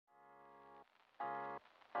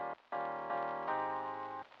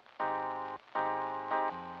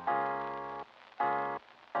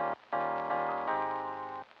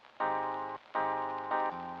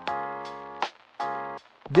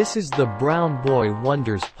This is the Brown Boy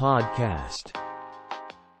Wonders podcast.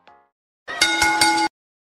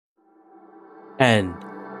 10,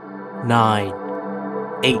 9,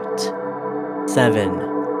 8,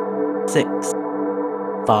 7, 6,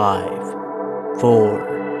 5,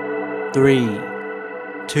 4, 3,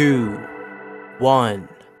 2, 1.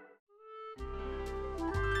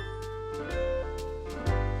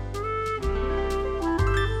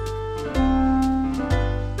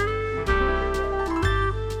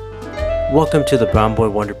 Welcome to the Brown Boy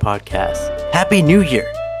Wonder podcast. Happy New Year!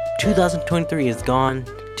 2023 is gone.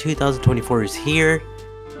 2024 is here.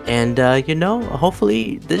 And,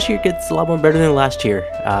 hopefully this year gets a lot more better than last year.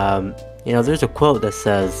 There's a quote that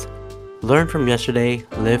says, learn from yesterday,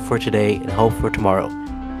 live for today, and hope for tomorrow.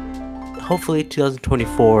 Hopefully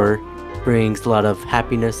 2024 brings a lot of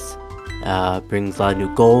happiness, brings a lot of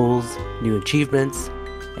new goals, new achievements,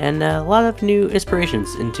 and a lot of new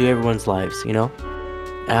inspirations into everyone's lives,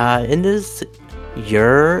 In this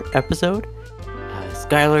YEEERRRR episode,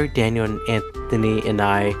 Skylar, Daniel, and Anthony and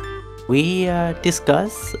I, we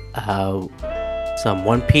discuss some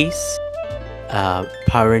One Piece,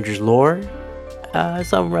 Power Rangers lore,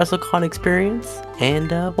 some WrestleCon experience,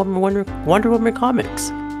 and Wonder Woman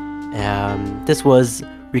comics. This was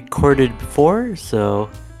recorded before, so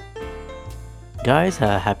guys,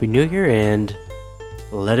 Happy New Year and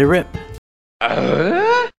let it rip.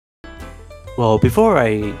 Well, before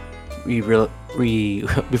we let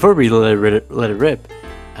it rip,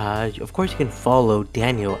 of course you can follow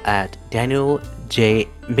Daniel at Daniel J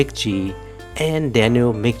McG and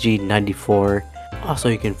Daniel McG94. Also,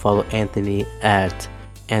 you can follow Anthony at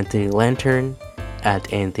Anthony Lantern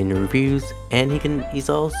at Anthony Reviews, and he's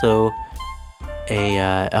also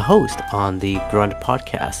a host on the Grunt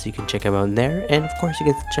podcast. You can check him out there, and of course you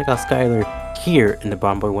can check out Skylar here in the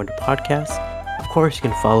Brown Boy Wonder podcast. Of course, you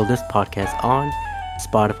can follow this podcast on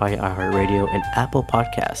Spotify, iHeartRadio, and Apple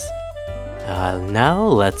Podcasts. Now,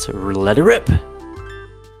 let's let it rip.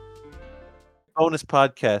 Bonus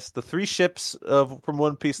podcast. The three ships from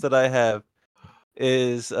One Piece that I have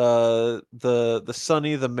is the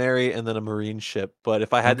Sunny, the Mary, and then a Marine ship. But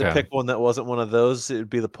if I had to pick one that wasn't one of those, it would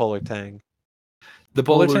be the Polar Tang. The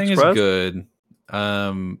Polar Tang is good.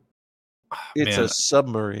 It's a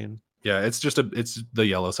submarine. Yeah, it's the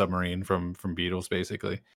yellow submarine from Beatles,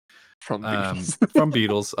 basically. From Beatles. From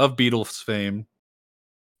Beatles, of Beatles fame.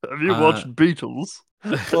 Have you watched Beatles?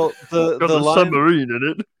 Well, the line, submarine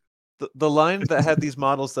in it. The line that had these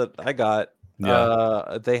models that I got,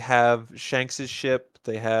 they have Shanks's ship.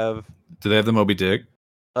 They have. Do they have the Moby Dick?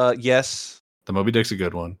 Yes. The Moby Dick's a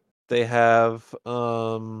good one. They have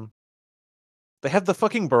the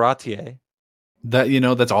fucking Baratier.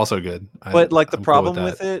 That's also good. But the problem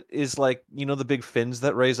with it is the big fins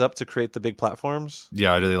that raise up to create the big platforms.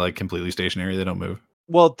 Yeah, are they completely stationary? They don't move.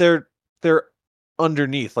 Well, they're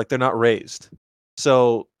underneath, they're not raised.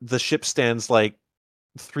 So the ship stands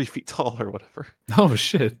 3 feet tall or whatever. Oh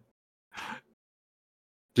shit.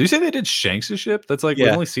 Did you say they did Shanks' ship? That's we've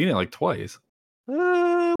only seen it twice.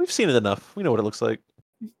 We've seen it enough. We know what it looks like.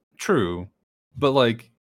 True. But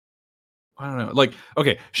I don't know.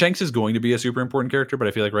 Okay, Shanks is going to be a super important character, but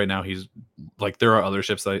I feel like right now he's there are other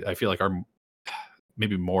ships that I feel like are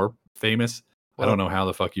maybe more famous. Well, I don't know how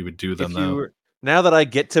the fuck you would do them though. Now that I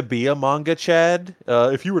get to be a manga Chad,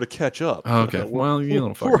 if you were to catch up. Okay, well, you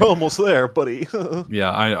little fucker. We're almost there, buddy. Yeah,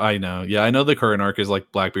 I know. Yeah, I know the current arc is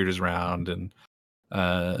Blackbeard is around, and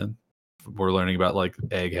we're learning about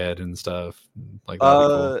Egghead and stuff.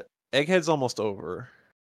 Cool. Egghead's almost over.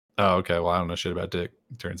 Oh, okay. Well, I don't know shit about Dick,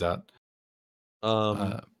 it turns out.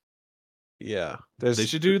 Yeah. They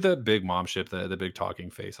should do that big mom ship, the big talking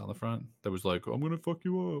face on the front that was I'm gonna fuck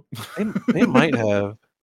you up. They might have.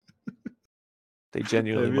 They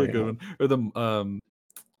genuinely might have. Or the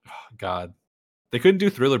God, they couldn't do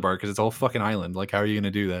Thriller Bar because it's all fucking island. How are you gonna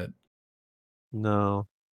do that? No.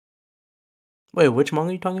 Wait, which manga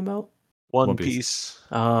are you talking about? One Piece.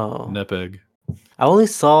 Oh, Nepeg. I only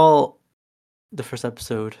saw the first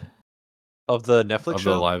episode of the Netflix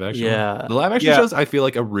show. The live action. Yeah, the live action shows I feel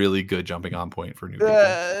like a really good jumping on point for new people.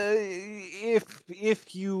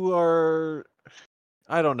 If you are,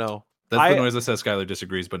 I don't know. That's the noise that says Skylar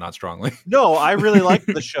disagrees, but not strongly. No, I really like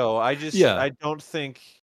the show. I just, I don't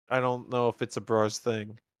know if it's a bros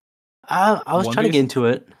thing. I was trying to get into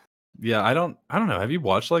it. Yeah, I don't know. Have you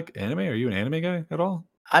watched anime? Are you an anime guy at all?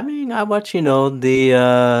 I mean, I watch I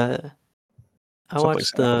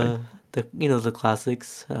watched the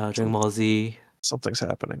classics, Dragon Ball Z. Something's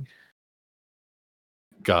happening.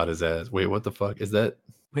 God, is that? Wait, what the fuck is that?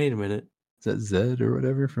 Wait a minute. Is that Zed or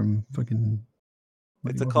whatever from fucking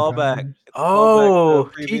It's a Mighty Morphin Power callback. Rangers. It's a callback to Oh,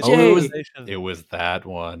 previous Oh, it was conversation. it was that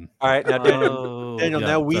one. All right, now Oh. Daniel. Yeah,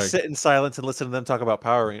 Now we sorry. sit in silence and listen to them talk about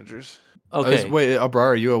Power Rangers. Okay. Wait, Abrar,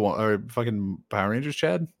 are you a fucking Power Rangers,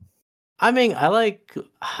 Chad? I mean, I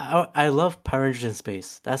love Power Rangers in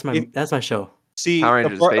space. That's my show. See, Power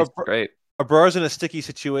Rangers Space is great. Abrar's in a sticky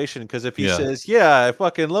situation because if he Yeah. says, "Yeah, I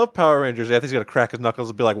fucking love Power Rangers," I think he's gonna crack his knuckles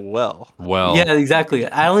and be like, "Well, Yeah, exactly.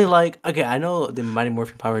 I only like I know the Mighty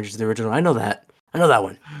Morphin Power Rangers, the original. I know that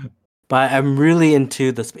one. But I'm really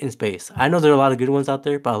into the in space. I know there are a lot of good ones out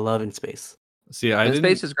there, but I love in space. See, And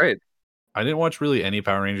Space is great. I didn't watch really any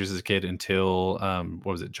Power Rangers as a kid until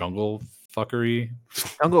what was it, Jungle Fuckery?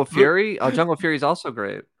 Jungle Fury. Oh, Jungle Fury is also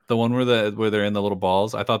great. The one where they're in the little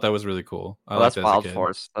balls. I thought that was really cool. I Well, liked that's it as a Wild kid.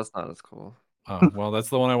 Force. That's not as cool. Oh, well, that's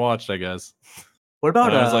the one I watched, I guess. What about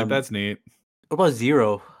And I was like, that's neat. what about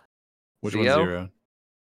Zero? Which Zeo? one's Zero?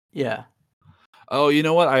 Yeah. Oh, you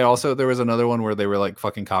know what? There was another one where they were like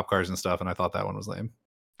fucking cop cars and stuff, and I thought that one was lame.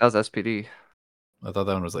 That was SPD. I thought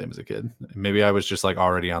that one was lame as a kid. Maybe I was just like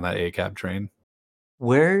already on that ACAB train.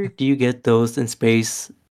 Where do you get those in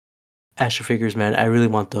space action figures, man? I really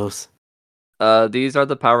want those. These are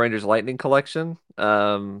the Power Rangers Lightning Collection.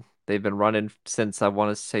 They've been running since I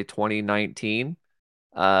want to say 2019.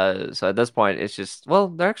 So at this point, it's just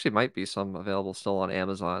there actually might be some available still on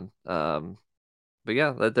Amazon. But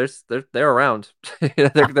yeah, they're around.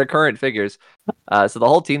 they're current figures. So the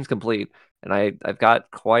whole team's complete, and I've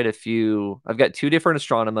got quite a few. I've got 2 different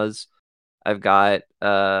Astronomas. I've got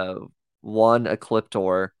one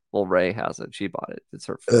Ecliptor. Well, Ray has it. She bought it. It's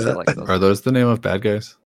her. She likes those. Are those the name of bad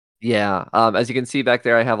guys? Yeah. As you can see back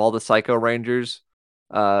there, I have all the Psycho Rangers,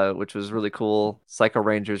 which was really cool. Psycho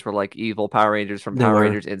Rangers were like evil Power Rangers from They Power were.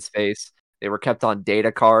 Rangers in space. They were kept on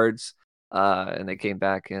data cards, and they came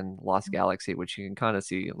back in Lost Galaxy, which you can kind of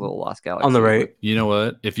see a little Lost Galaxy On the right. You know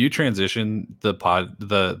what? If you transition the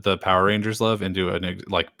Power Rangers love into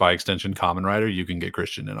like by extension Kamen Rider, you can get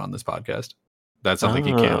Christian in on this podcast. That's something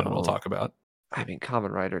he can and we'll talk about. I mean,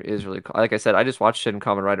 Kamen Rider is really cool. Like I said, I just watched Shin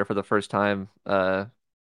Kamen Rider for the first time,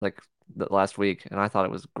 like last week, and I thought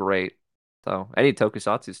it was great. So any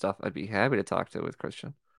tokusatsu stuff, I'd be happy to talk to with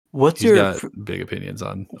Christian. What's He's your got big opinions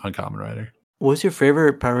on Kamen Rider. What's your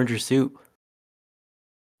favorite Power Ranger suit?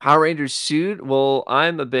 Power Rangers suit? Well,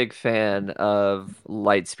 I'm a big fan of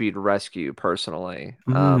Lightspeed Rescue personally.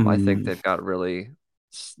 I think they've got really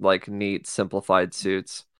like neat simplified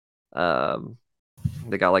suits.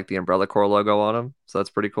 They got like the Umbrella Corps logo on them, so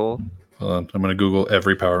that's pretty cool. Hold on, I'm gonna Google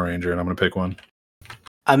every Power Ranger and I'm gonna pick one.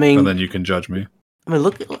 I mean, and then you can judge me.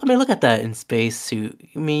 look at that in space suit.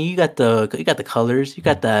 I mean, you got the colors, you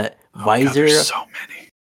got that visor. God, there's so many.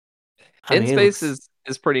 In space is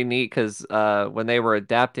pretty neat because when they were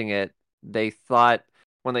adapting it, they thought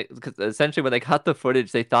because essentially when they got the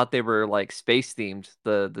footage, they thought they were like space themed,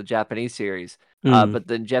 the Japanese series. But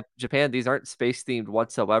then Japan, these aren't space themed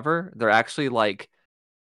whatsoever. They're actually like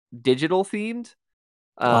digital themed.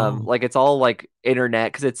 Like it's all like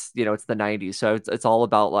internet because it's it's the 90s, so it's all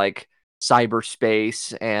about like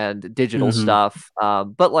cyberspace and digital stuff.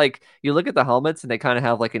 But like you look at the helmets and they kind of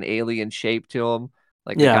have like an alien shape to them.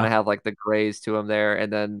 Like they kind of have like the grays to them there,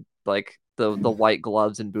 and then like the white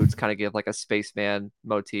gloves and boots kind of give like a spaceman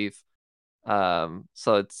motif. So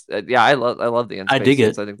it's I love the I dig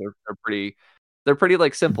suits. it. I think they're pretty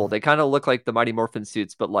like simple. They kind of look like the Mighty Morphin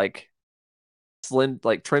suits, but like slim,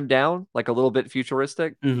 like trimmed down, like a little bit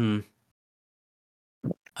futuristic. I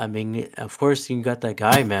mean, of course, you got that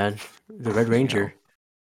guy, man, the Red Ranger.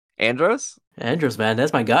 Andros, man,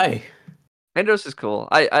 that's my guy. Andros is cool.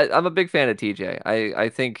 I'm a big fan of TJ. I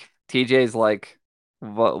think TJ is like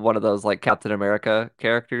one of those like Captain America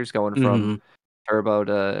characters going from Turbo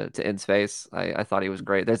to In Space. I thought he was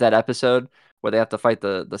great. There's that episode where they have to fight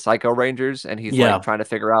the Psycho Rangers, and he's like trying to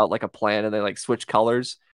figure out like a plan, and they like switch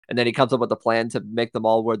colors, and then he comes up with a plan to make them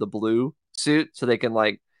all wear the blue suit so they can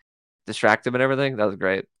like distract him and everything. That was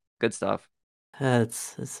great. Good stuff.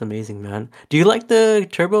 That's amazing, man. Do you like the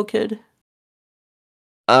Turbo Kid?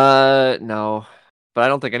 No, but I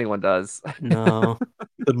don't think anyone does. No.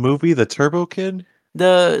 The movie, The Turbo Kid?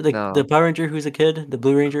 The Power Ranger who's a kid, the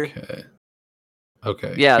Blue Ranger.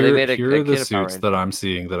 Okay. Yeah, they made here are the kid Power suits Ranger. that I'm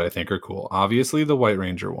seeing that I think are cool. Obviously, the White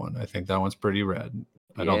Ranger one. I think that one's pretty rad.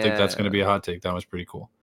 I don't think that's going to be a hot take. That one's pretty cool.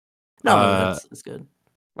 No, that's good.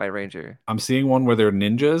 White Ranger. I'm seeing one where they're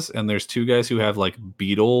ninjas, and there's 2 guys who have like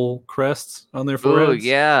beetle crests on their Oh foreheads.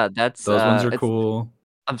 yeah, those ones are cool.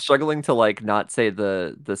 I'm struggling to like not say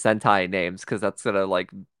the Sentai names because that's gonna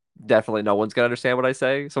like definitely no one's gonna understand what I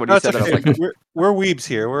say. So when you said that, I was like, we're weebs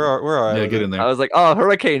here. We're all right. Yeah, get in there. I was like, oh,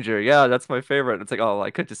 Hurricaneer. Yeah, that's my favorite. It's like, oh,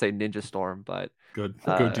 I could just say Ninja Storm, but Go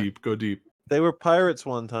deep. They were pirates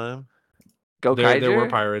one time. Go There were Kaiju?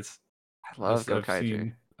 pirates. I love Go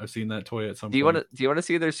Kaiju. I've seen that toy at some Do you point. want to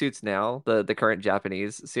see their suits now? The current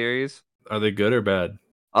Japanese series? Are they good or bad?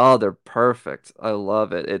 Oh, they're perfect. I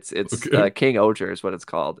love it. It's Okay. King Oger is what it's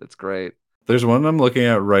called. It's great. There's one I'm looking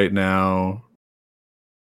at right now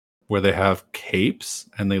where they have capes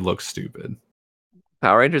and they look stupid.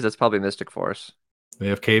 Power Rangers, that's probably Mystic Force. They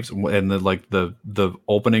have capes and the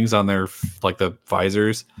openings on their like the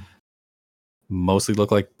visors mostly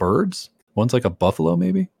look like birds. One's like a buffalo,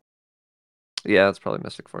 maybe. Yeah, it's probably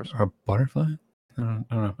Mystic Force. Or a butterfly. I don't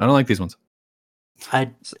know. I don't like these ones.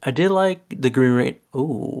 I did like the Green Ranger.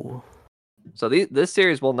 Ooh. So this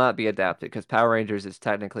series will not be adapted because Power Rangers is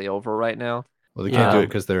technically over right now. Well, they can't do it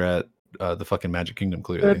because they're at the fucking Magic Kingdom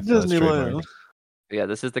clearly. At So that's Disneyland. trademarked. Yeah,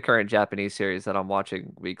 this is the current Japanese series that I'm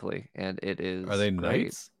watching weekly, and it is. Are they great.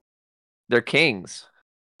 knights? They're kings.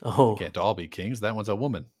 Oh. They can't all be kings. That one's a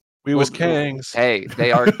woman. We was kangs. Hey,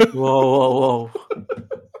 they are. Whoa.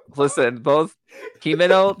 Listen, both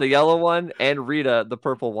Himeno, the yellow one, and Rita, the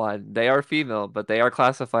purple one, they are female, but they are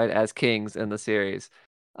classified as kings in the series,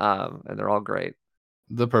 and they're all great.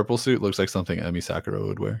 The purple suit looks like something Emi Sakura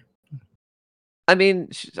would wear. I mean,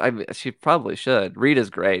 she probably should.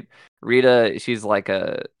 Rita's great. Rita, she's like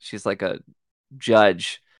a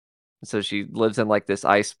judge. So she lives in like this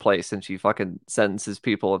ice place, and she fucking sentences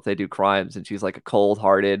people if they do crimes, and she's like a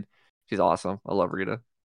cold-hearted. She's awesome. I love Rita.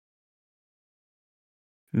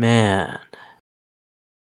 Man.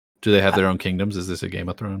 Do they have their own kingdoms? Is this a Game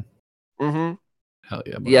of Thrones? Mm-hmm. Hell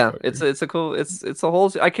yeah. Yeah, it's a cool. It's a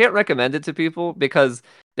whole. I can't recommend it to people because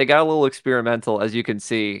they got a little experimental, as you can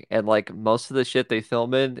see, and like most of the shit they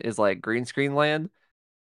film in is like green screen land.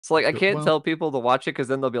 So like I can't tell people to watch it because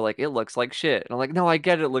then they'll be like, it looks like shit, and I'm like, no, I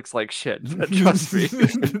get it looks like shit, but trust me,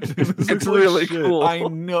 it's really cool. I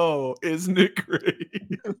know, isn't it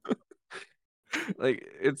great? Like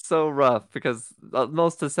it's so rough because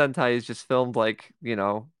most of Sentai is just filmed like,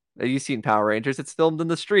 you've seen Power Rangers, it's filmed in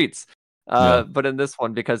the streets. But in this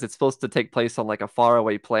one, because it's supposed to take place on like a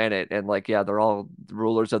faraway planet, and like, yeah, they're all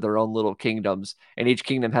rulers of their own little kingdoms, and each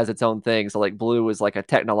kingdom has its own thing. So like blue is like a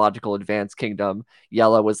technological advanced kingdom,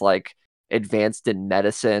 yellow is like advanced in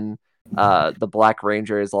medicine, the Black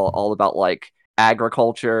Ranger is all about like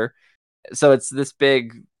agriculture. So it's this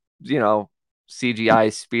big,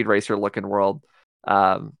 CGI speed racer looking world.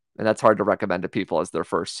 And that's hard to recommend to people as their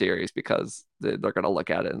first series because they're going to look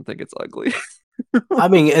at it and think it's ugly. I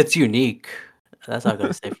mean, it's unique. That's all I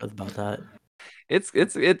gotta say about that. It's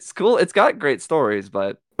cool. It's got great stories,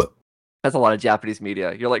 but that's a lot of Japanese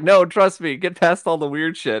media. You're like, no, trust me, get past all the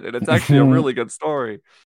weird shit, and it's actually a really good story.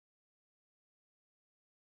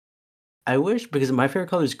 I wish, because my favorite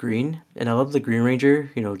color is green, and I love the Green Ranger,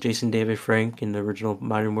 Jason David Frank in the original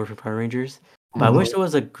Mighty Morphin Power Rangers. But I wish there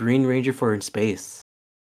was a Green Ranger for in space.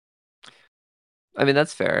 I mean,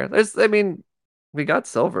 that's fair. We got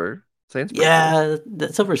Silver. Yeah,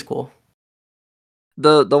 that Silver's cool.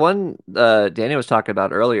 The one Danny was talking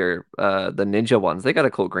about earlier, the ninja ones, they got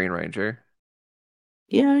a cool Green Ranger.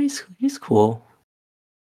 Yeah, he's cool.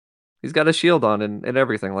 He's got a shield on and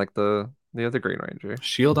everything like the other Green Ranger.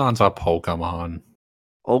 Shieldon's a Pokemon.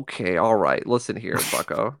 Okay, all right. Listen here,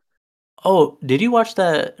 bucko. Oh, did you watch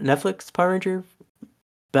that Netflix Power Ranger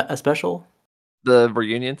special? The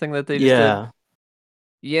reunion thing that they just did?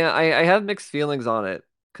 Yeah, I have mixed feelings on it.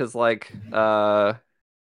 Because, like, Skylar,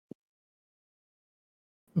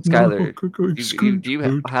 do you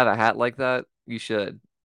have a hat like that? You should.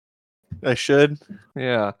 I should?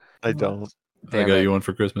 Yeah. I don't. I got you one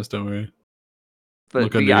for Christmas, don't worry. But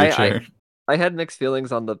Look under your chair. I had mixed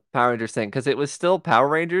feelings on the Power Rangers thing because it was still Power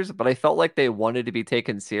Rangers, but I felt like they wanted to be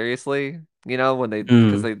taken seriously, when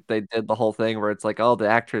because they did the whole thing where it's like, oh, the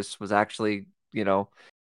actress was actually,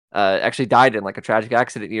 actually died in like a tragic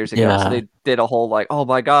accident years ago. So they did a whole like, oh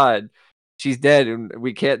my God, she's dead, and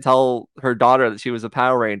we can't tell her daughter that she was a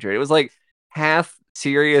Power Ranger. It was like half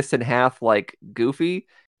serious and half like goofy.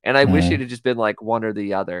 And I wish it had just been like one or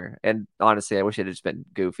the other. And honestly, I wish it had just been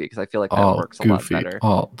goofy because I feel like that works a lot better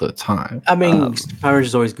all the time. I mean, Power Rangers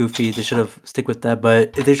is always goofy. They should have stick with that.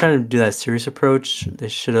 But if they're trying to do that serious approach, they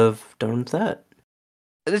should have done that.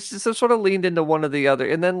 It's just sort of leaned into one or the other.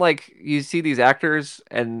 And then like you see these actors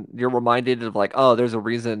and you're reminded of like, oh, there's a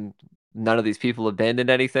reason none of these people have been in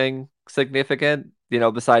anything significant,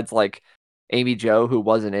 besides like Amy Jo, who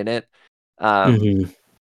wasn't in it.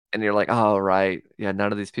 And you're like, oh, right. Yeah,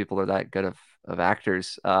 none of these people are that good of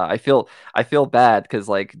actors. I feel bad because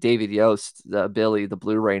like David Yost, Billy, the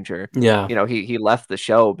Blue Ranger, he left the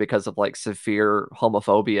show because of like severe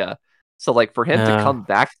homophobia. So like for him to come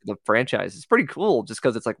back to the franchise is pretty cool just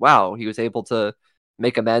because it's like, wow, he was able to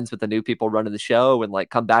make amends with the new people running the show and like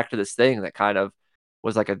come back to this thing that kind of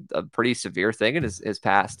was like a pretty severe thing in his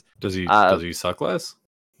past. Does he suck less?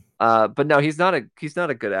 But no, he's not a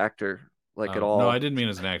good actor like at all. No, I didn't mean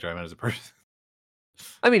as an actor. I meant as a person.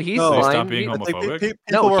 I mean, he's No, fine. Stop being homophobic.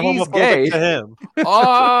 People were he's homophobic gay. to him.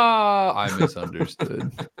 I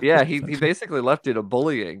misunderstood. Yeah, he basically left it a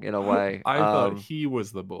bullying in a way. I thought he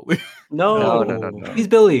was the bully. No. He's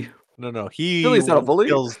Billy. No. He Billy's not a bully?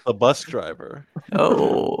 kills the bus driver.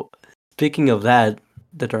 Oh, speaking of that,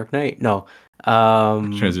 The Dark Knight. No,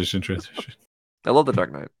 Transition. I love The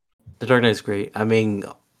Dark Knight. The Dark Knight is great. I mean,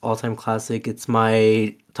 all-time classic. It's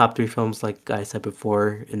my top 3 films, like I said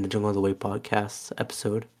before in the Jungle of the Way podcast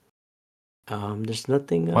episode. There's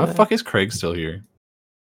nothing. Why the fuck is Craig still here?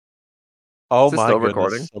 Oh Is this my still goodness,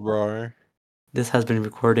 recording? Sabrar. This has been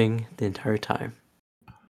recording the entire time.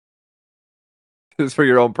 It's for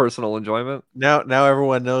your own personal enjoyment. Now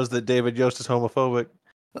everyone knows that David Yost is homophobic.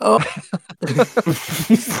 Oh,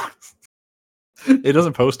 It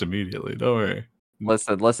doesn't post immediately. Don't worry.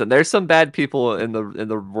 Listen. There's some bad people in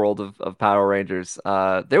the world of Power Rangers.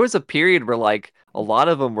 There was a period where like a lot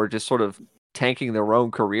of them were just sort of tanking their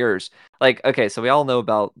own careers. Like, okay, so we all know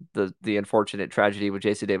about the unfortunate tragedy with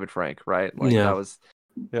Jason David Frank, right? Like Yeah. that was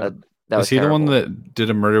Yeah. that was Is he the one terrible. that did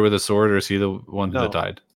a murder with a sword, or is he the one No. that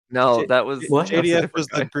died? No, J- that was What? that was a JDF different was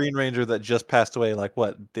the guy. Green Ranger that just passed away. Like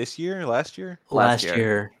what? This year? Last year? last year.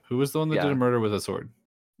 year. Who was the one that did Yeah. a murder with a sword?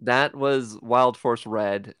 That was Wild Force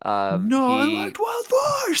Red. I liked Wild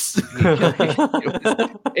Force.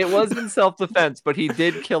 It was in self-defense, but he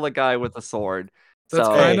did kill a guy with a sword. That's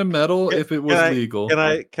So kind of metal if it was Can I- legal. Can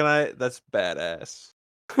I? That's badass.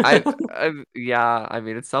 yeah, I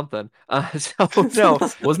mean it's something. So no,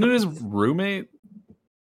 Wasn't it his roommate?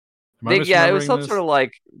 Am I yeah, it was misremembering some this? sort of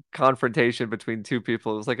like confrontation between two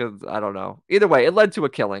people. It was like I don't know. Either way, it led to a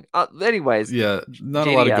killing. Anyways, Yeah, not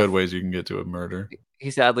a lot of JDF. good ways you can get to a murder. He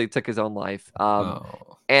sadly took his own life. Oh.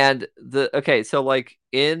 And so like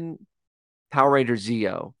in Power Rangers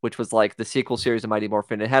Zeo, which was like the sequel series of Mighty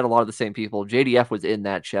Morphin, it had a lot of the same people. JDF was in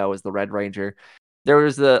that show as the Red Ranger. There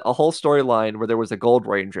was a whole storyline where there was a Gold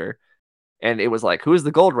Ranger, and it was like, who's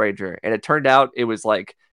the Gold Ranger? And it turned out it was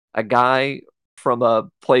like a guy from a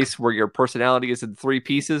place where your personality is in 3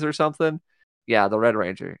 pieces or something. Yeah, the Red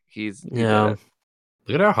Ranger. He did it.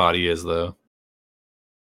 Look at how hot he is, though.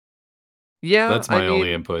 Yeah, That's my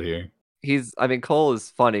only input here. Cole is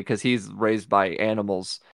funny because he's raised by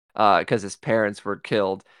animals because his parents were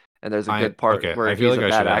killed, and there's a good part where I feel he's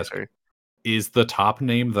like a I bad should ask, actor. is the top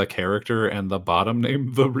name the character and the bottom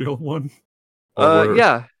name the real one?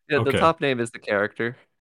 Yeah, the okay. top name is the character.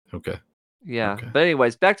 Okay. Yeah, Okay. but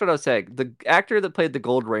anyways, back to what I was saying. The actor that played the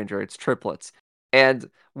Gold Ranger, it's triplets, and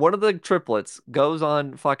one of the triplets goes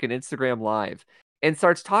on fucking Instagram Live and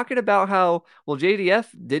starts talking about how, well, JDF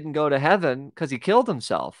didn't go to heaven because he killed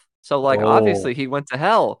himself. So like obviously he went to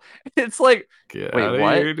hell. It's like, Get wait, out of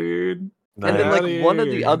what? here, dude. And then like Get one outta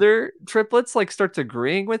of the here. other triplets like starts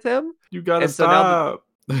agreeing with him. You gotta And so now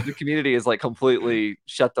stop. the community is like completely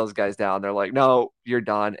shut those guys down. They're like, no, you're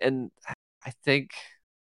done. And I think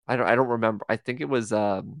I don't remember. I think it was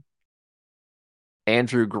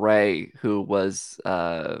Andrew Gray who was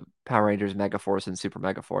Power Rangers Megaforce and Super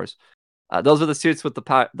Megaforce. Those are the suits with the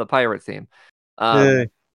pirate theme. Those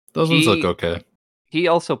ones look okay. He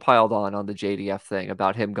also piled on the JDF thing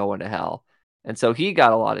about him going to hell, and so he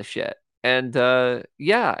got a lot of shit. And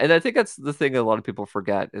yeah, and I think that's the thing a lot of people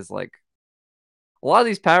forget is like a lot of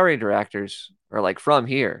these Power Ranger actors are like from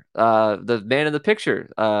here. The man in the picture,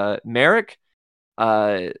 Merrick.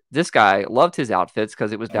 This guy loved his outfits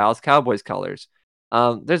because it was Dallas Cowboys colors.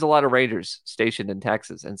 There's a lot of Rangers stationed in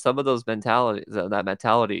Texas, and some of those that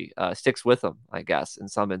mentality sticks with them, I guess, in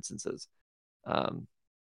some instances.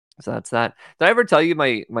 So that's that. Did I ever tell you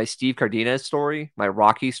my Steve Cardenas story, my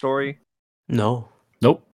Rocky story? No.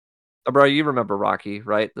 Nope. Oh, bro, you remember Rocky,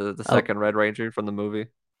 right? The second Red Ranger from the movie.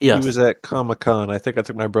 Yes. He was at Comic-Con. I think I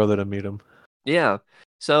took my brother to meet him. Yeah.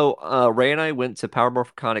 So Ray and I went to Power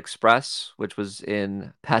Morphicon Express, which was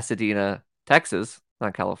in Pasadena, Texas,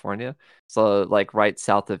 not California. So like right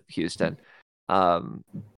south of Houston. That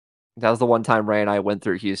was the one time Ray and I went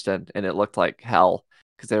through Houston, and it looked like hell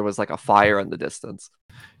because there was like a fire in the distance.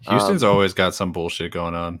 Houston's always got some bullshit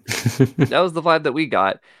going on. That was the vibe that we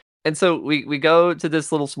got. And so we go to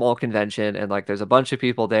this little small convention, and like there's a bunch of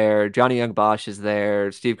people there. Johnny Young Bosch is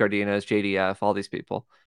there, Steve Cardenas, JDF, all these people.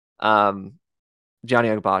 Johnny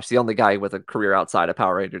Young Bosch, the only guy with a career outside of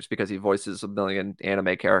Power Rangers because he voices a million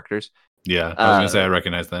anime characters. Yeah, I was gonna say I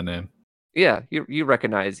recognize that name. Yeah, you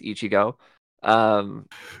recognize Ichigo.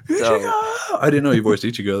 Ichigo! I didn't know you voiced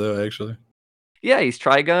Ichigo though, actually. Yeah, he's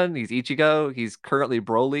Trigun, he's Ichigo, he's currently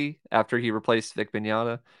Broly after he replaced Vic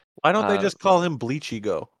Mignogna. Why don't they just call him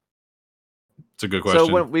Bleachigo? It's a good So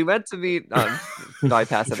question. when we went to meet, no, I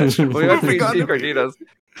passed it. When we went to meet Steve Cardinos,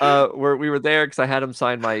 we were there because I had him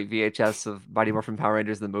sign my VHS of Mighty Morphin Power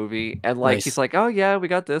Rangers the movie, and like Nice. he's like, "Oh yeah, we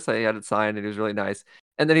got this." I had it signed, and it was really nice.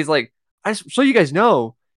 And then he's like, so you guys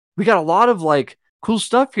know, we got a lot of like cool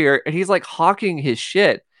stuff here," and he's like hawking his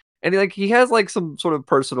shit, and he has like some sort of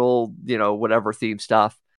personal, whatever theme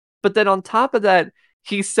stuff. But then on top of that,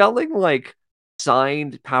 he's selling like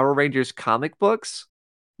signed Power Rangers comic books.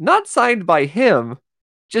 Not signed by him,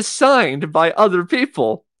 just signed by other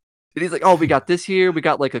people. And he's like, "Oh, we got this here. We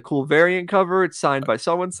got like a cool variant cover. It's signed by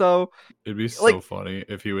so and so." It'd be so Like, funny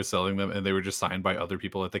if he was selling them and they were just signed by other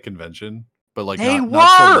people at the convention, but like they not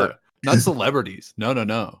were not celebrities.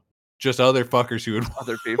 No. Just other fuckers who would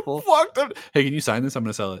other people. walk them. Hey, can you sign this? I'm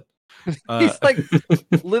gonna sell it. He's like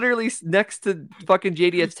literally next to fucking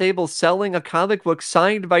JDF's table selling a comic book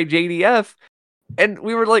signed by JDF. And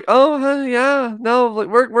we were like, "Oh, yeah, no, like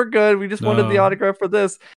we're good. We just wanted the No. autograph for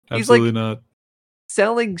this." He's Absolutely like not.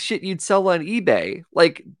 selling shit you'd sell on eBay,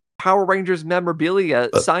 like Power Rangers memorabilia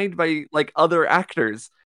signed by like other actors.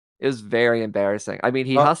 It was very embarrassing. I mean,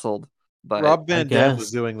 he hustled, but Rob Van Dam was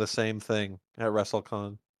guess. doing the same thing at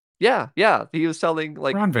WrestleCon. yeah, he was selling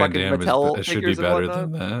like Ron Van fucking Dam Mattel should be figures and better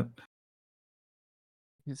whatnot. than that.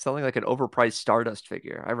 He was selling like an overpriced Stardust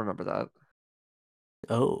figure. I remember that.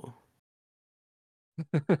 Oh.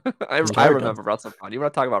 I Stardust. remember WrestleCon. You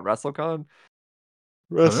want to talk about WrestleCon?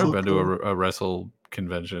 I've never been to a wrestle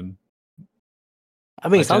convention. I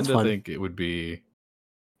mean, I it sounds tend to fun. think it would be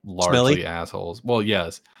largely assholes. Well,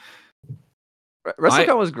 yes.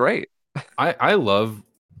 WrestleCon was great. I love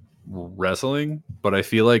wrestling, but I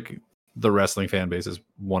feel like the wrestling fan base is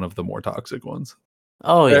one of the more toxic ones.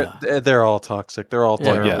 Oh yeah. They're all toxic. They're all Yeah.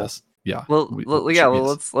 terrible. Yes. Yeah. Well,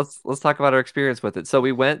 let's talk about our experience with it. So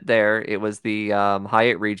we went there. It was the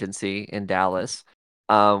Hyatt Regency in Dallas,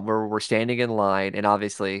 where we're standing in line, and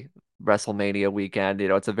obviously WrestleMania weekend.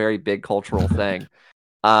 It's a very big cultural thing.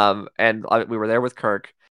 And we were there with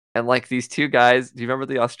Kirk, and like these two guys. Do you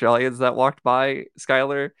remember the Australians that walked by,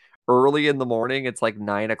 Skylar, early in the morning? It's like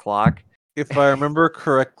 9:00. If I remember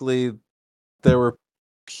correctly, there were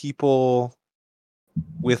people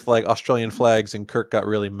with like Australian flags, and Kirk got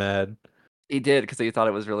really mad. He did because he thought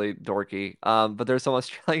it was really dorky. But there's some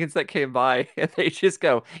Australians that came by and they just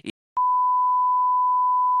go,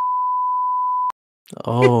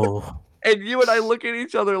 Oh. and you and I look at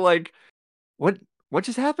each other like, what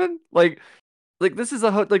just happened? Like this is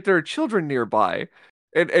like there are children nearby,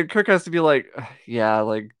 and Kirk has to be like, yeah,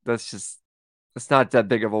 like that's not that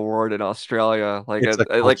big of a word in Australia. Like It's a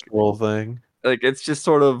cultural thing. like it's just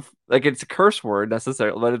sort of like it's a curse word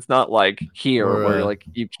necessarily, but it's not like here where like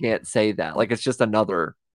you can't say that. Like it's just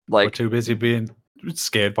another we're like too busy being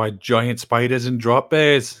scared by giant spiders and drop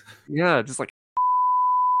bears. yeah, just like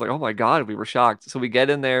oh my god, we were shocked. So we get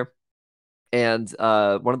in there, and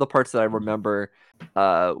one of the parts that I remember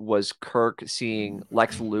was Kirk seeing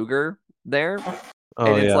Lex Luger there. Oh,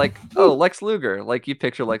 And it's yeah. like, oh, Lex Luger. Like you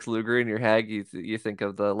picture Lex Luger in your head, you think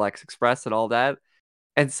of the Lex Express and all that.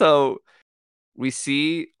 And so we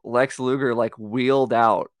see Lex Luger like wheeled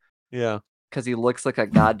out Yeah. because he looks like a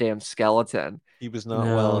goddamn skeleton. He was not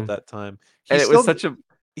well at that time. And it was such a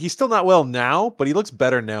He's still not well now, but he looks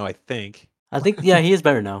better now, I think. I think he is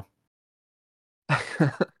better now.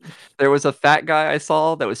 there was a fat guy I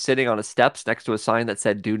saw that was sitting on a steps next to a sign that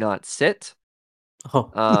said "Do not sit."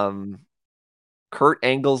 Oh. Kurt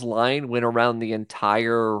Angle's line went around the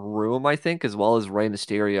entire room, I think, as well as Rey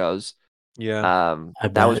Mysterio's. Yeah.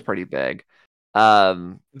 That was pretty big.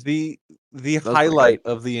 The highlight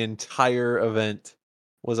of the entire event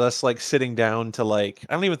was us like sitting down to like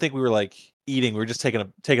I don't even think we were like eating. We were just taking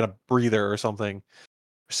a breather or something.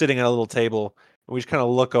 Sitting at a little table, and we just kind of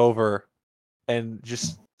look over and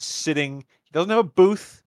just sitting. He doesn't have a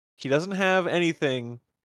booth. He doesn't have anything.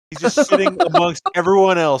 He's just sitting amongst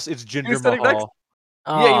everyone else. It's Jinder Mahal.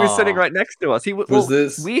 Yeah, he was sitting right next to us.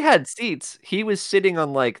 this? We had seats. He was sitting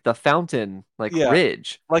on like the fountain, like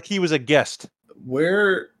ridge, like he was a guest.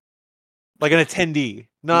 Where, like an attendee?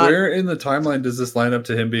 Where in the timeline does this line up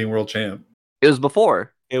to him being world champ? It was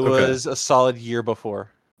before. It was a solid year before.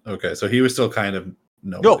 Okay, so he was still kind of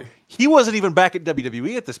nobody. No, he wasn't even back at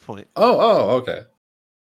WWE at this point. Oh, okay.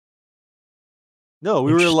 No,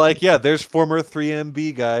 we were like, yeah, there's former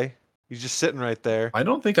 3MB guy. He's just sitting right there. I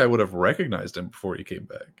don't think I would have recognized him before he came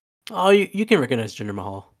back. Oh, you can recognize Jinder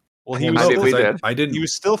Mahal. Well, he was. I didn't. He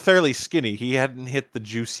was still fairly skinny. He hadn't hit the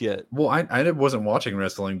juice yet. Well, I wasn't watching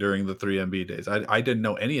wrestling during the 3MB days. I didn't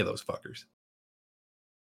know any of those fuckers.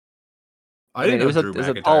 I mean, it was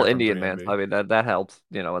a tall Indian man. So, I mean, that helped,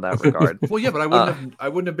 in that regard. Well, yeah, but I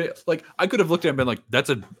wouldn't have been like, I could have looked at him and been like, that's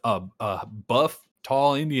a buff,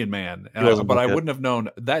 tall Indian man, but I wouldn't have known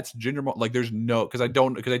that's Jinder Mahal. Like, there's no, because I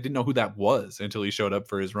didn't know who that was until he showed up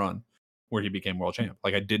for his run where he became world champ.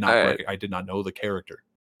 Like, I did not know the character.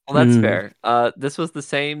 Well, that's fair. This was the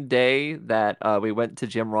same day that we went to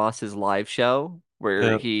Jim Ross's live show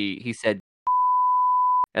where he said,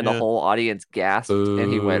 and the whole audience gasped,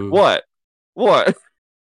 and he went, "What? What?"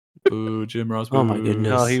 Boo, Jim Ross. Boo. Oh my goodness.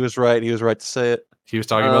 No, he was right. He was right to say it. He was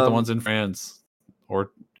talking about the ones in France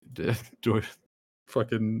or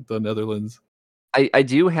fucking the Netherlands. I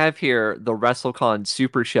do have here the WrestleCon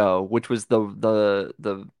Super Show, which was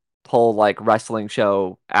the whole like wrestling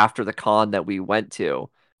show after the con that we went to.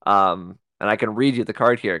 And I can read you the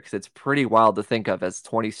card here because it's pretty wild to think of as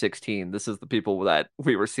 2016. This is the people that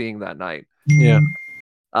we were seeing that night. Yeah.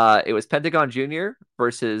 It was Pentagon Jr.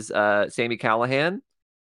 versus Sami Callihan,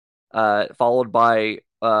 followed by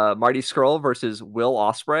Marty Scurll versus Will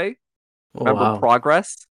Ospreay. Remember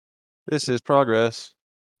Progress? This is Progress.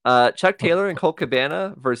 Chuck Taylor and Colt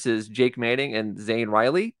Cabana versus Jake Manning and Zane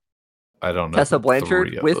Riley. I don't know. Tessa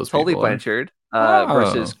Blanchard with Tully Blanchard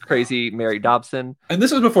versus Crazy Mary Dobson. And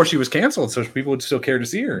this was before she was canceled, so people would still care to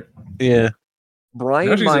see her. Yeah.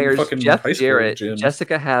 Brian Myers, Jeff Jarrett,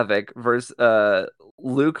 Jessica Havoc versus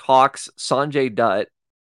Luke Hawx, Sanjay Dutt,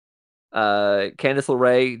 Candice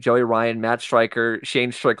LeRae, Joey Ryan, Matt Striker,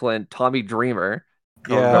 Shane Strickland, Tommy Dreamer.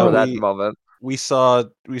 Remember that moment. We saw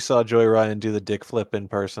Joey Ryan do the dick flip in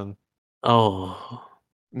person. Oh.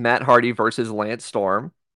 Matt Hardy versus Lance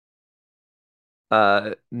Storm.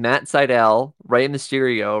 Matt Sydal, Rey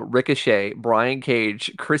Mysterio, Ricochet, Brian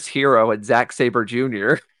Cage, Chris Hero, and Zack Sabre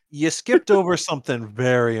Jr. You skipped over something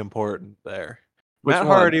very important there. Matt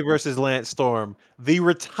Hardy versus Lance Storm, the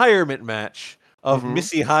retirement match of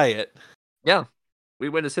Missy Hyatt. Yeah, we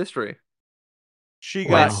witnessed history. She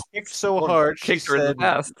got kicked so hard, she said,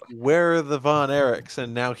 "Where are the Von Erichs?"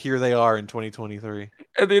 And now here they are in 2023.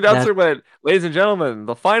 And the announcer went, "Ladies and gentlemen,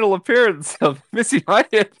 the final appearance of Missy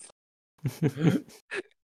Hyatt." That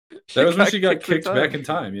was when she got kicked back in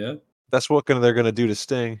time, yeah? That's what they're going to do to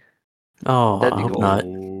Sting. Oh, that'd be cool. Not.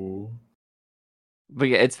 But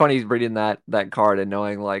yeah, it's funny reading that card and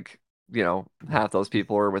knowing, like, half those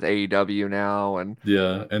people are with AEW now, and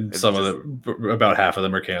some of them, about half of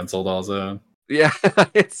them are canceled also. Yeah,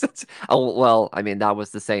 well, I mean, that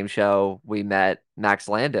was the same show we met Max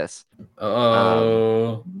Landis.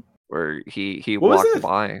 Where he walked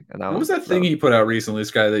by. And what was that thing he put out recently,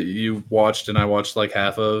 this guy that you watched and I watched like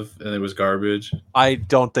half of, and it was garbage? I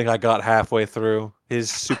don't think I got halfway through his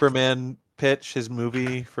Superman pitch, his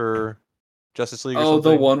movie for Justice League. Oh,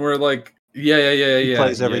 the one where like he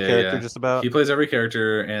plays every character just about. He plays every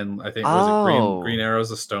character, and I think was it Green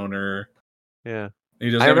Arrow's a stoner. Yeah,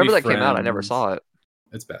 I remember that came out. I never saw it.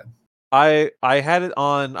 It's bad. I had it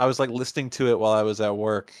on. I was like listening to it while I was at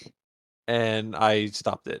work, and I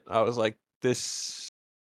stopped it. I was like, "This,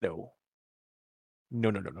 no.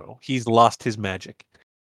 He's lost his magic."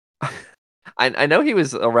 I know he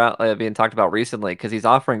was around being talked about recently because he's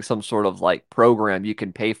offering some sort of like program you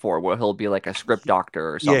can pay for where he'll be like a script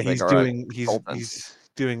doctor or something. Yeah, he's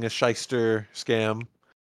doing a shyster scam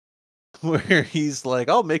where he's like,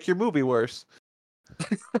 "I'll make your movie worse."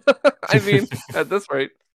 I mean, at this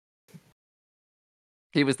rate,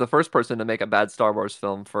 he was the first person to make a bad Star Wars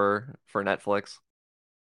film for Netflix.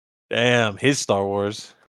 Damn, his Star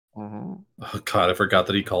Wars. Oh God, I forgot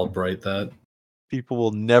that he called Bright that. People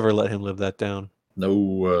will never let him live that down. No. Do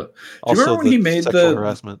you also, remember when he made the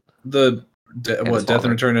harassment? Death and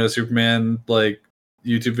Return of Superman like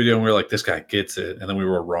YouTube video, and we were like, this guy gets it, and then we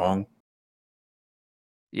were wrong.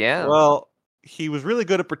 Yeah. Well, he was really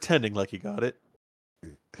good at pretending like he got it.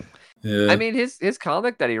 Yeah. I mean, his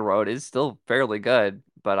comic that he wrote is still fairly good,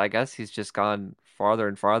 but I guess he's just gone farther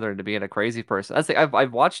and farther into being a crazy person. I think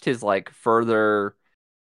I've watched his like further,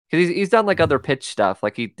 because he's done like other pitch stuff.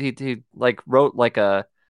 Like he like wrote like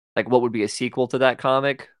what would be a sequel to that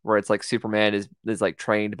comic where it's like Superman is like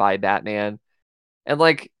trained by Batman, and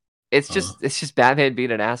like it's just Batman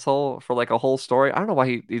being an asshole for like a whole story. I don't know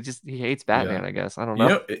why he hates Batman. I guess I don't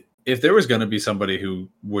know. If there was going to be somebody who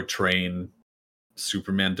would train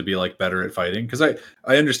Superman to be like better at fighting, because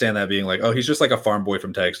I understand that being like, oh, he's just like a farm boy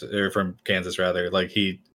from Texas or from Kansas rather, like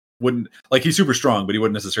he wouldn't, like he's super strong, but he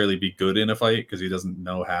wouldn't necessarily be good in a fight because he doesn't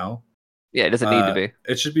know how. Yeah, it doesn't need to be.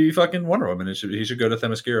 It should be fucking Wonder Woman. He should go to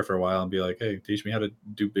Themyscira for a while and be like, hey, teach me how to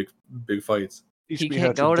do big fights. He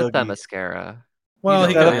can't go to Themyscira. Well,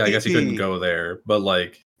 I guess he couldn't go there, but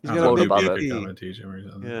like he's gonna above it. Come and teach him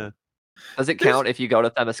or something. Yeah. Does it count if you go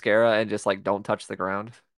to Themyscira and just like don't touch the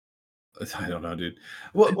ground? I don't know, dude.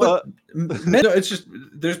 Well, but men, it's just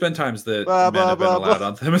there's been times that men have been allowed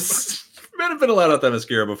on men have been allowed on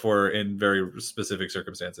Themyscira before in very specific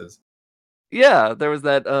circumstances. Yeah, there was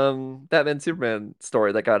that Batman Superman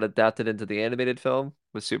story that got adapted into the animated film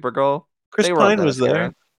with Supergirl. Chris They were on Pine was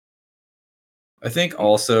there. I think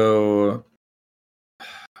also,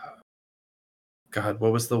 God,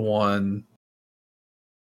 what was the one?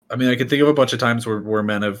 I mean, I can think of a bunch of times where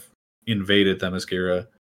men have invaded Themyscira.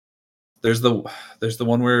 There's the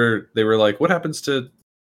one where they were like, "What happens to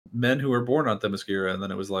men who are born on Themyscira?" And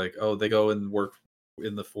then it was like, "Oh, they go and work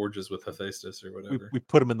in the forges with Hephaestus or whatever." We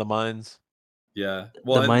put them in the mines. Yeah,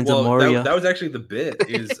 well, The mines of Moria. That was actually the bit.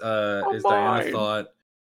 Is Diana mine. thought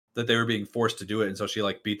that they were being forced to do it, and so she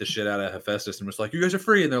like beat the shit out of Hephaestus and was like, "You guys are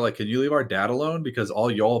free," and they're like, "Can you leave our dad alone? Because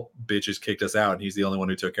all y'all bitches kicked us out, and he's the only one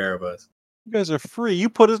who took care of us." You guys are free. You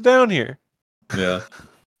put us down here. Yeah.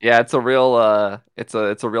 Yeah, it's a real it's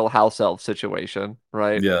a real house elf situation,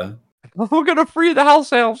 right? Yeah. We're gonna free the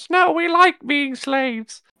house elves. No, we like being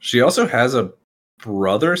slaves. She also has a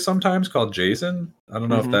brother sometimes called Jason. I don't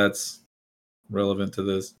know if Mhm. that's relevant to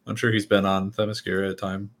this. I'm sure he's been on Themyscira a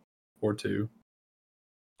time or two.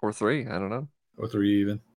 Or 3, I don't know. Or 3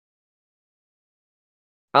 even.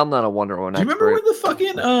 I'm not a Wonder Woman Do you expert. remember when the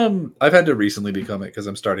fucking I've had to recently become it because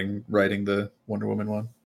I'm starting writing the Wonder Woman one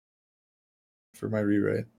for my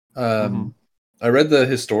rewrite. I read the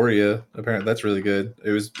Historia. Apparently that's really good.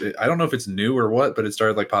 I don't know if it's new or what, but it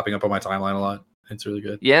started like popping up on my timeline a lot. It's really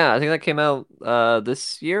good. Yeah, I think that came out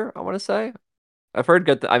this year, I want to say. I've heard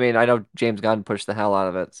good I mean, I know James Gunn pushed the hell out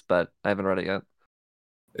of it, but I haven't read it yet.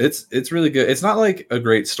 It's really good. It's not like a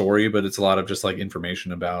great story, but it's a lot of just like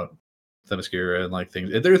information about Themyscira and like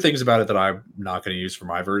things. There are things about it that I'm not going to use for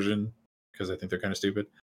my version because I think they're kind of stupid.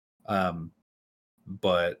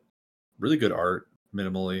 But really good art,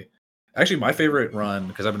 minimally. Actually, my favorite run,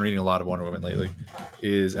 because I've been reading a lot of Wonder Woman lately,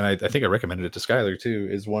 is, and I think I recommended it to Skylar too,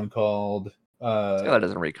 is one called Skylar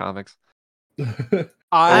doesn't read comics.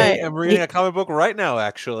 I am reading a comic book right now,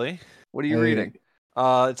 actually. What are you reading?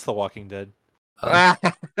 It's The Walking Dead.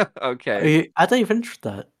 Okay. I thought you finished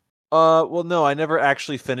that. Well, no, I never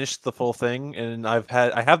actually finished the full thing, and I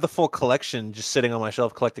have the full collection just sitting on my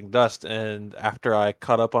shelf collecting dust. And after I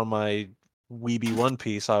caught up on my Weeby One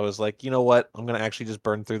Piece, I was like, you know what? I'm gonna actually just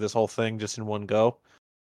burn through this whole thing just in one go.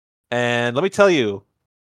 And let me tell you,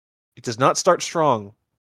 it does not start strong.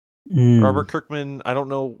 Robert Kirkman, I don't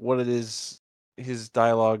know what it is, his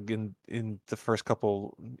dialogue in the first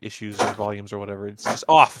couple issues or volumes or whatever. It's just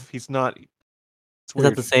off. He's not. It's Is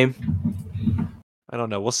weird. that the same? I don't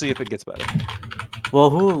know. We'll see if it gets better. Well,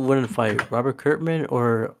 who wouldn't fight, Robert Kirkman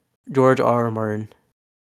or George R. Martin?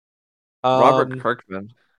 Robert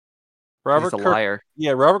Kirkman. He's a liar.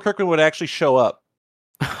 Yeah, Robert Kirkman would actually show up.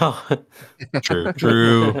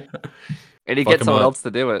 True. And he gets someone else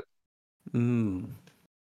to do it.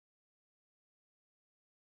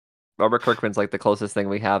 Robert Kirkman's like the closest thing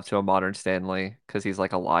we have to a modern Stan Lee because he's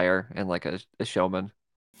like a liar and like a showman.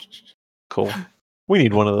 Cool. We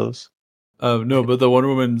need one of those. No, but the Wonder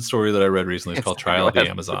Woman story that I read recently is called Trial of the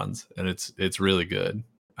Amazons, and it's really good.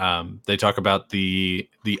 They talk about the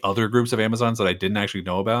other groups of Amazons that I didn't actually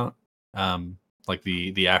know about, like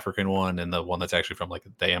the African one and the one that's actually from like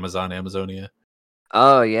the Amazonia.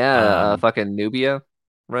 Oh yeah, fucking Nubia,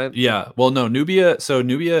 right? Yeah. Well, no, Nubia. So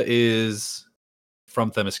Nubia is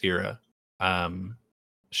from Themyscira.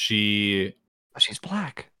 She's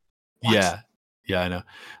black. What? Yeah, I know.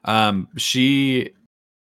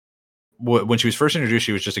 When she was first introduced,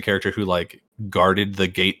 she was just a character who like guarded the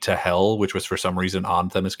gate to hell, which was for some reason on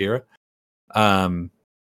Themyscira. And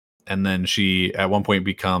then she at one point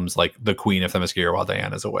becomes like the queen of Themyscira while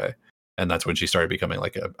Diana's away, and that's when she started becoming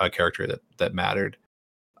like a character that mattered.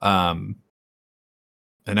 And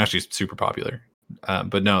now she's super popular.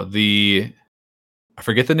 But no, I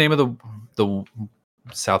forget the name of the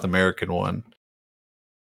South American one,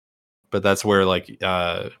 but that's where like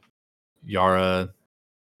Yara.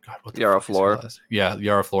 God, what the Yara fuck is her last- Yeah,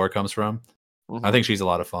 Yara Flor comes from. I think she's a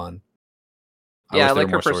lot of fun. Yeah, I wish there like were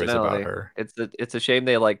her more stories personality. about her. It's a shame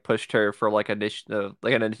they like pushed her for like an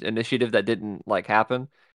initiative that didn't like happen.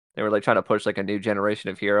 They were like trying to push like a new generation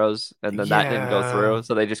of heroes, and then that didn't go through.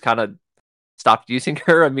 So they just kind of stopped using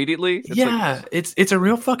her immediately. It's a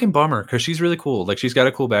real fucking bummer because she's really cool. Like she's got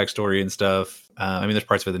a cool backstory and stuff. I mean, there's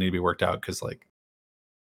parts of it that need to be worked out because like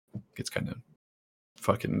it's kind of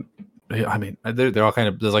fucking. I mean, they're all kind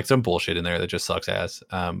of there's like some bullshit in there that just sucks ass.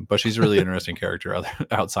 But she's a really interesting character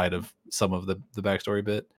outside of some of the backstory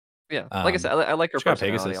bit. Yeah, like I said, I like her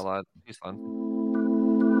personality a lot. She's fun.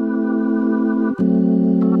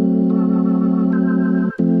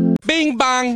 Bing bang.